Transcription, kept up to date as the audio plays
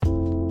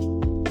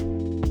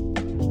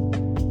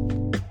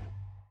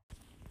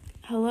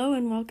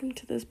and welcome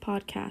to this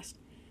podcast.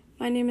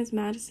 My name is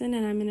Madison,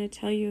 and I'm going to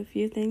tell you a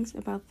few things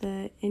about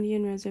the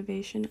Indian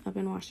Reservation up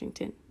in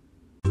Washington.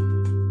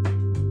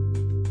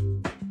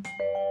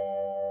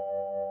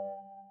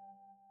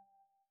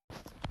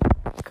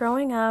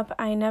 Growing up,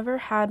 I never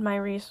had my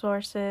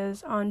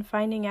resources on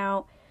finding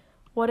out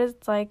what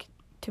it's like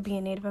to be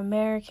a Native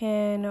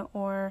American,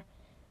 or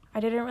I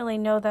didn't really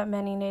know that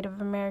many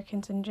Native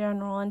Americans in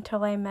general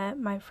until I met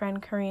my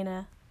friend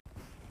Karina.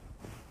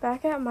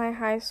 Back at my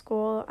high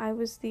school, I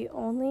was the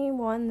only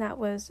one that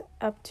was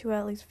up to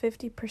at least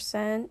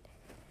 50%,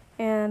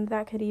 and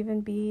that could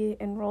even be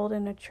enrolled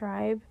in a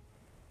tribe.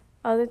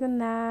 Other than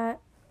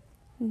that,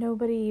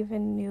 nobody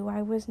even knew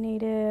I was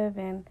Native,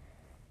 and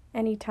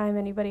anytime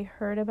anybody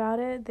heard about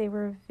it, they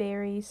were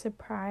very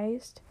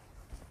surprised.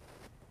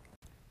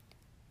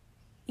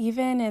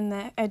 Even in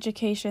the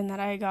education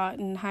that I got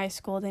in high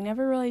school, they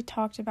never really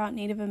talked about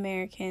Native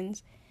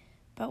Americans.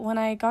 But when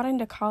I got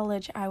into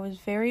college, I was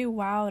very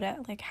wowed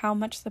at how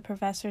much the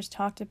professors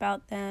talked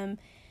about them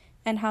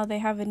and how they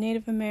have a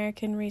Native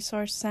American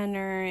Resource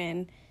Center,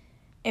 and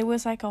it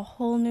was like a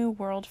whole new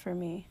world for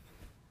me.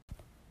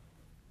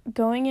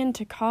 Going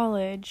into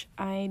college,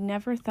 I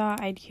never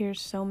thought I'd hear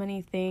so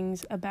many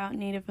things about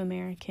Native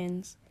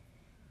Americans.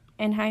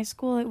 In high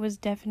school, it was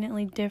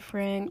definitely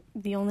different.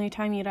 The only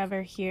time you'd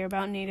ever hear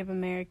about Native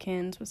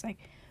Americans was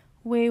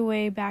way,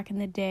 way back in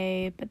the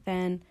day, but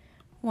then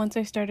once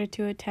I started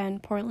to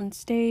attend Portland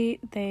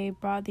State, they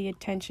brought the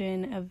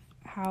attention of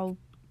how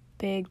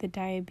big the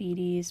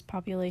diabetes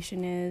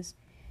population is.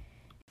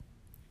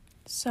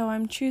 So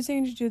I'm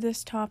choosing to do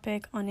this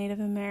topic on Native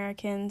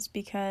Americans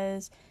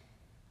because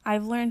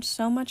I've learned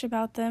so much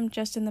about them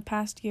just in the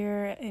past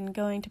year in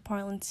going to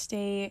Portland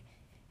State,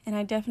 and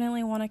I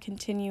definitely want to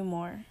continue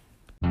more.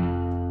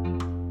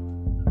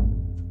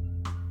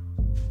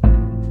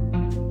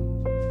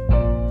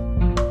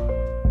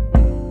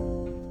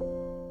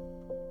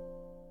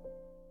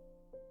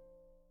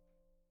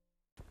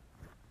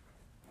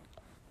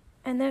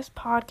 In this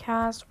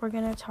podcast, we're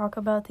going to talk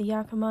about the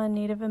Yakama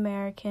Native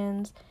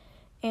Americans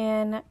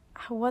and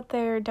what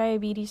their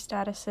diabetes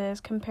status is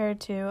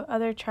compared to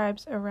other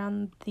tribes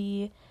around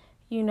the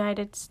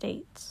United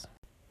States.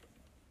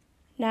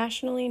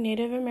 Nationally,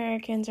 Native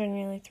Americans are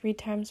nearly 3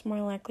 times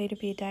more likely to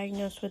be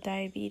diagnosed with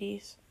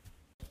diabetes.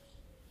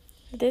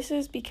 This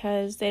is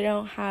because they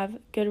don't have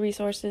good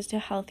resources to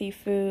healthy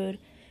food,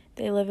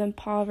 they live in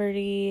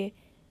poverty,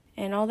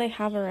 and all they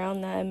have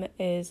around them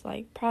is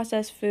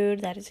processed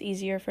food that is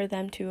easier for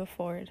them to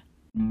afford.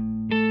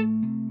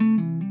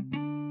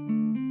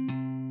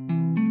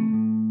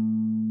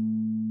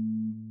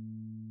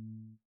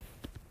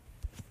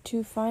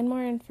 To find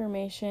more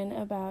information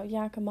about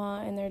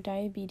Yakama and their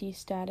diabetes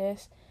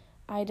status,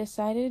 I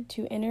decided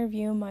to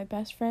interview my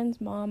best friend's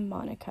mom,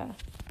 Monica.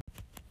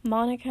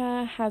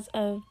 Monica has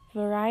a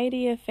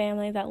variety of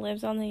family that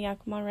lives on the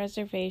Yakama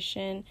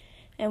Reservation,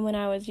 and when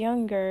I was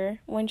younger,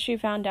 when she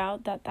found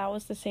out that that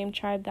was the same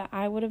tribe that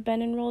I would have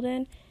been enrolled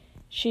in,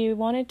 she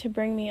wanted to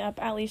bring me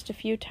up at least a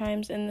few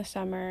times in the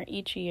summer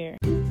each year.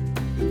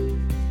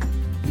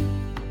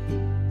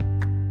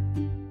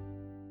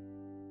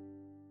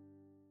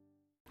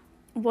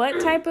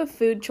 What type of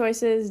food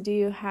choices do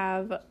you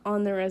have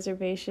on the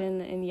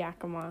reservation in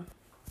Yakama?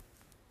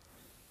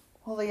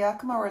 Well, the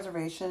Yakama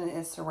Reservation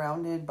is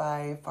surrounded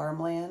by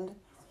farmland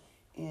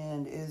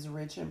and is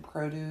rich in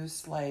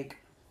produce like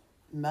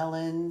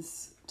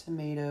melons,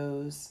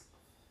 tomatoes,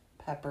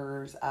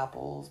 peppers,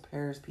 apples,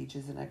 pears,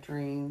 peaches, and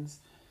nectarines,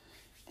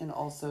 and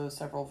also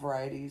several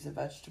varieties of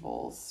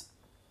vegetables.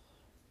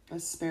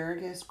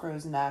 Asparagus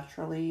grows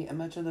naturally in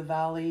much of the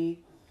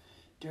valley.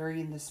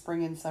 During the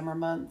spring and summer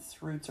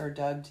months, roots are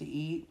dug to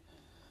eat,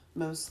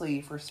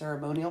 mostly for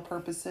ceremonial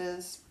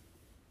purposes.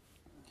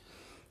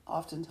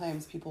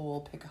 Oftentimes people will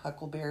pick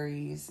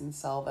huckleberries and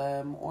sell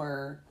them,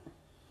 or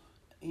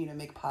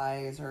make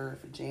pies or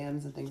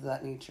jams and things of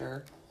that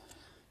nature.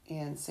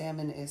 And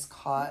salmon is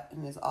caught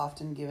and is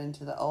often given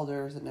to the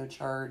elders at no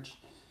charge,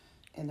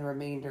 and the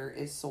remainder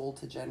is sold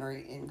to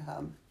generate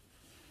income.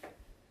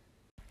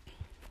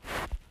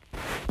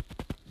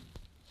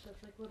 So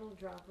it's like little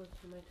droplets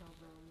from my top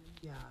ramen.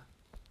 Yeah.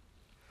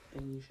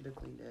 And you should have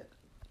cleaned it.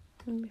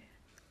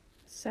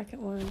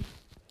 Second one.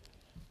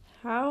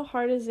 How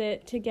hard is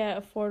it to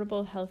get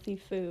affordable, healthy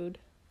food?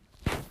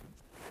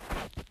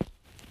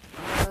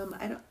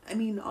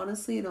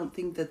 Honestly, I don't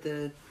think that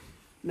the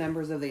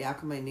members of the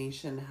Yakama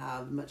Nation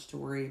have much to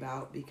worry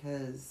about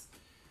because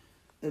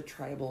the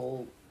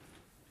tribal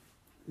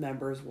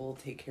members will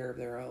take care of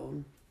their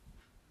own.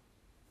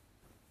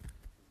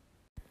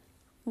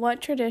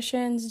 What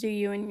traditions do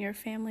you and your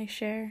family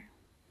share?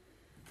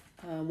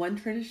 One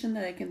tradition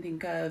that I can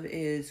think of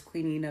is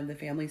cleaning of the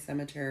family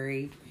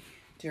cemetery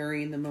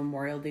during the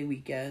Memorial Day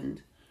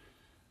weekend.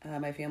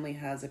 My family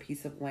has a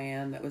piece of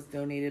land that was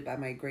donated by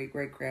my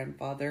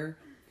great-great-grandfather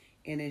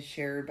and is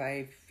shared by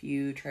a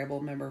few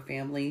tribal member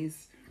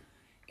families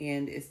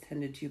and is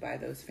tended to by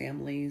those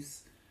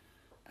families.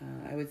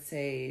 I would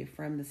say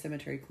from the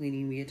cemetery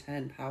cleaning, we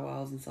attend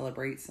powwows and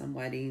celebrate some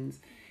weddings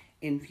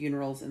in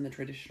funerals in the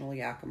traditional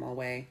Yakima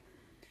way,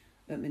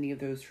 but many of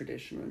those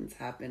traditions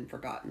have been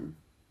forgotten.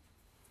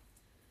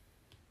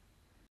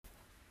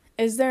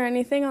 Is there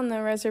anything on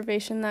the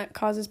reservation that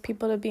causes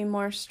people to be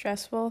more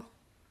stressful?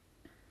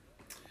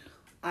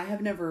 I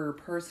have never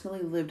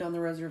personally lived on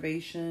the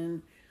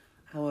reservation.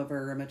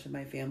 However, much of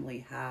my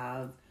family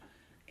have.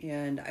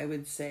 And I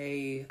would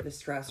say the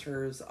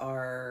stressors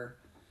are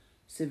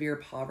severe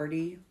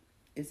poverty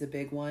is a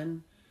big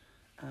one.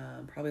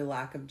 Probably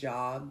lack of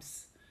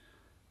jobs.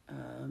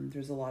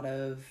 There's a lot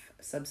of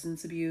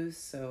substance abuse.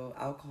 So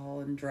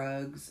alcohol and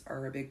drugs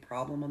are a big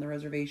problem on the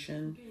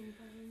reservation.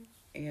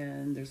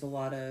 And there's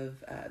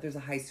there's a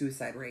high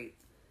suicide rate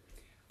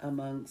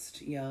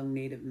amongst young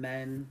Native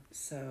men.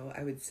 So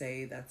I would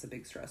say that's a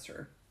big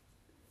stressor.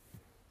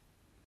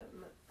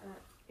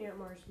 At Aunt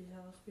Marcy's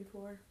house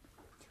before.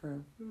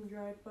 True.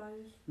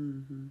 Drive-bys.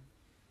 Mm-hmm.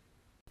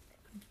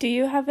 Do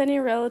you have any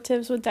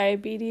relatives with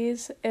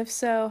diabetes? If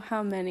so,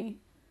 how many?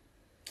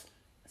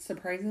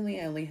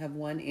 Surprisingly, I only have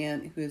one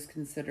aunt who is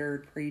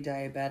considered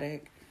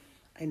pre-diabetic.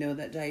 I know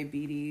that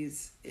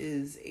diabetes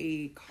is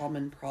a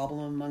common problem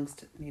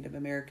amongst Native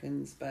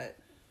Americans, but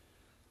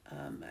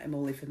I'm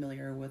only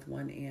familiar with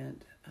one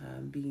aunt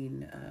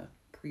being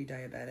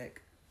pre-diabetic.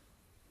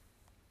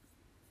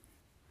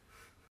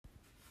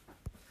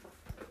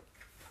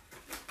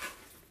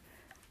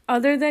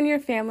 Other than your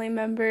family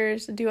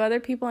members, do other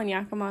people in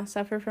Yakima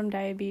suffer from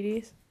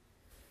diabetes?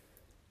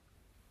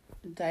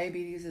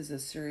 Diabetes is a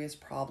serious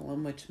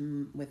problem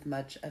with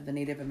much of the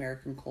Native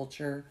American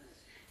culture,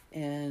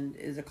 and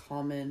is a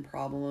common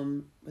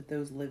problem with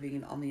those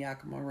living on the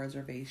Yakima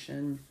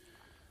Reservation,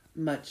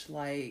 much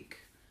like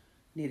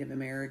Native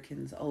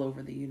Americans all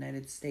over the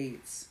United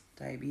States.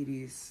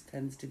 Diabetes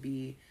tends to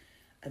be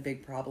a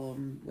big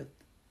problem with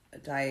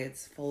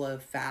diets full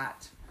of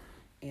fat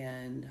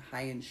and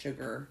high in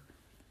sugar.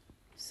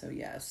 So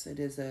yes, it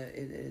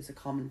is a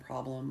common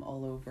problem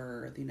all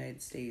over the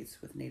United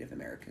States with Native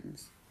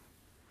Americans.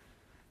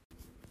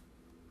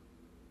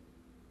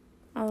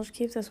 I'll just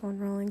keep this one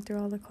rolling through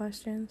all the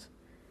questions.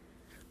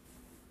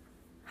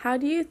 How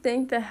do you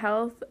think the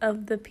health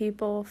of the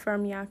people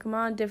from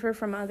Yakima differ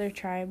from other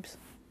tribes?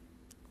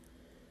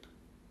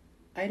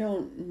 I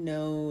don't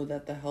know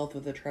that the health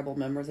of the tribal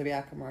members of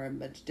Yakima are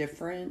much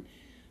different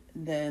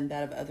than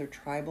that of other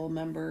tribal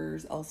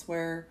members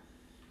elsewhere.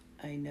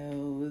 I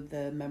know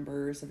the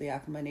members of the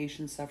Yakima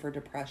Nation suffer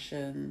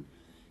depression,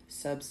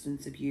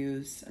 substance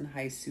abuse, and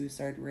high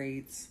suicide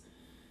rates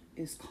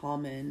is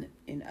common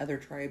in other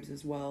tribes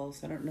as well.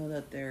 So I don't know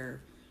that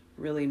they're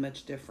really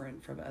much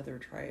different from other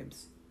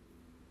tribes.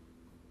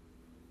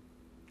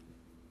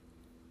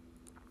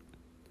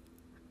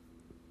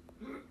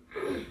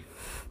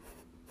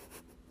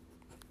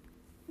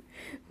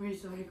 Were you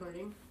still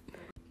recording?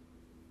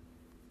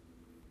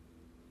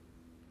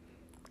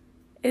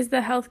 Is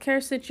the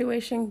healthcare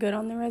situation good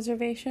on the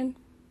reservation?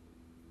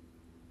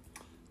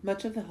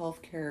 Much of the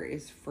healthcare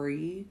is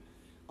free,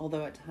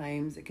 although at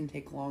times it can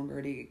take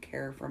longer to get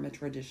care from a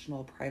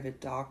traditional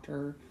private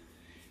doctor.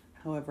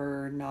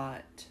 However,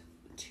 not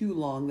too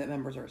long that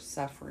members are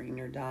suffering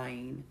or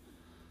dying.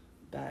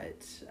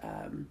 But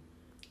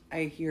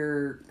I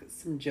hear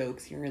some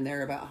jokes here and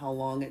there about how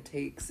long it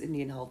takes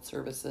Indian Health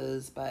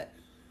Services, but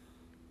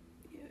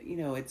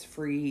it's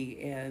free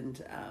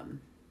and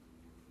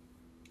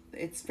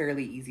it's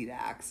fairly easy to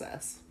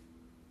access.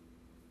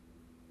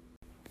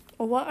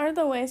 What are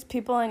the ways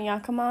people in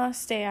Yakima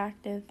stay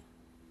active?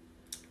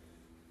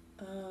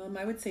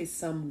 I would say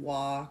some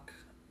walk.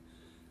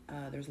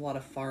 There's a lot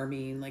of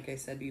farming, like I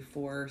said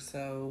before,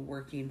 so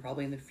working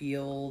probably in the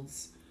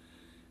fields.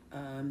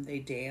 They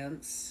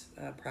dance,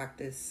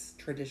 practice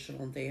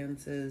traditional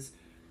dances.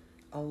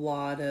 A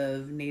lot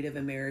of Native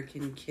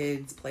American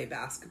kids play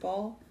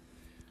basketball.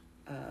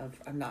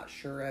 I'm not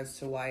sure as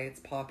to why it's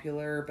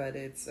popular, but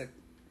it's a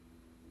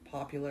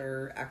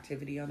popular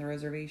activity on the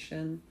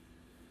reservation.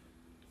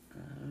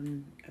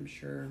 I'm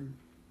sure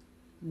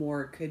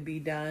more could be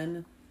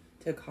done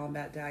to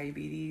combat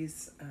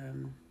diabetes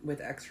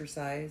with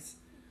exercise,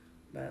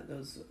 but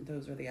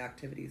those are the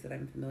activities that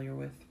I'm familiar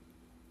with.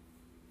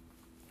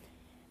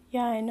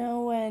 Yeah, I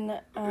know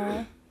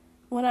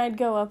when I'd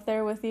go up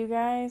there with you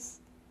guys,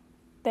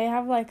 they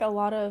have like a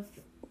lot of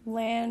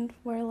land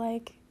where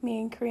like me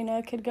and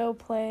Karina could go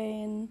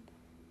play, and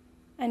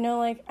I know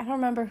like I don't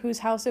remember whose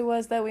house it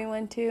was that we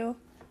went to,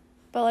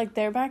 but like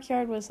their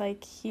backyard was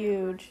like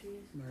huge.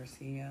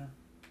 Marcy,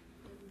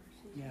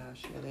 yeah,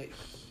 she had a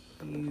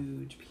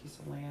huge piece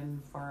of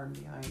land farm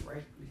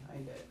right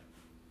behind it.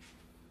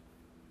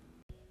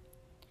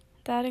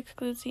 That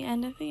excludes the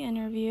end of the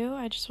interview.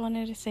 I just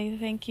wanted to say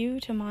thank you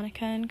to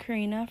Monica and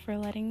Karina for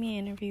letting me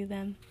interview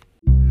them.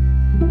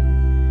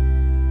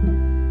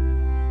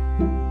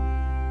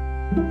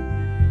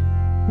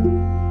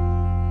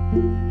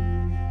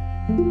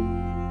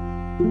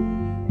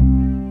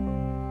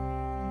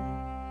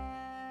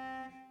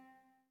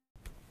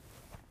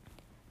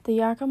 The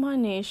Yakima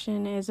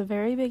Nation is a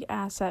very big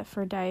asset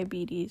for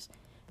diabetes.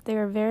 They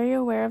are very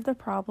aware of the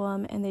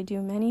problem and they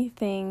do many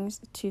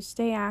things to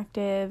stay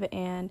active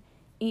and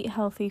eat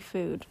healthy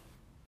food.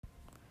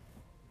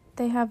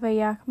 They have a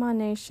Yakima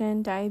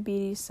Nation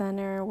Diabetes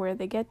Center where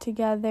they get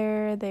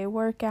together, they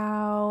work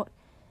out.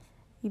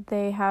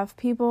 They have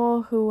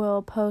people who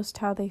will post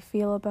how they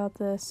feel about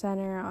the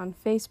center on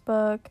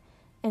Facebook,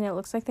 and it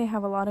looks like they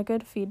have a lot of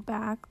good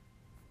feedback.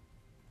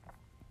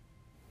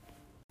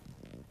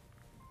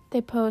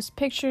 They post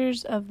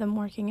pictures of them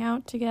working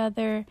out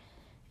together,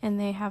 and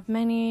they have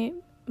many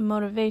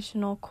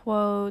motivational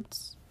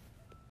quotes.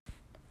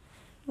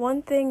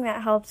 One thing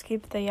that helps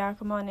keep the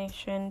Yakima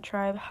Nation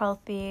tribe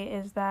healthy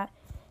is that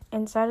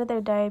inside of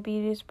their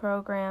diabetes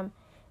program,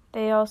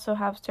 they also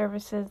have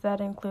services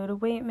that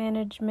include weight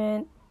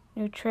management,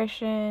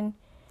 nutrition,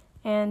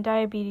 and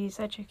diabetes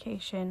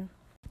education.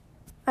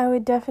 I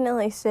would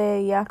definitely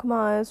say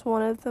Yakima is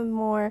one of the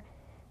more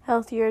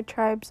healthier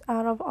tribes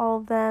out of all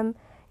of them.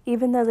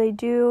 Even though they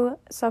do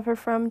suffer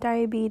from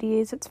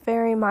diabetes, it's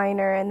very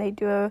minor and they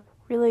do a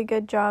really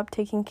good job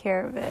taking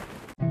care of it.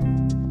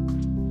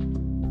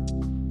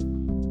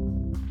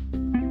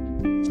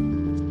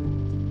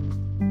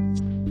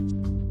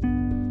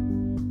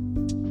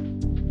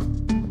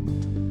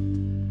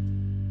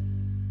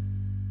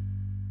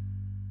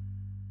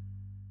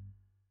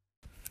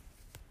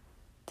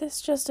 This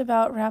just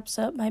about wraps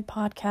up my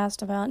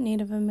podcast about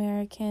Native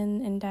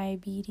American and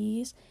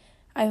diabetes.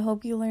 I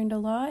hope you learned a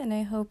lot, and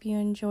I hope you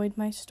enjoyed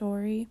my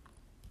story.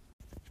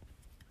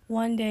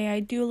 One day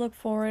I do look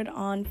forward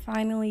on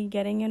finally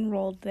getting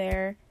enrolled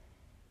there.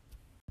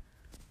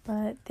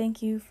 But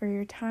thank you for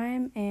your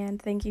time,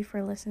 and thank you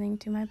for listening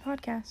to my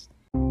podcast.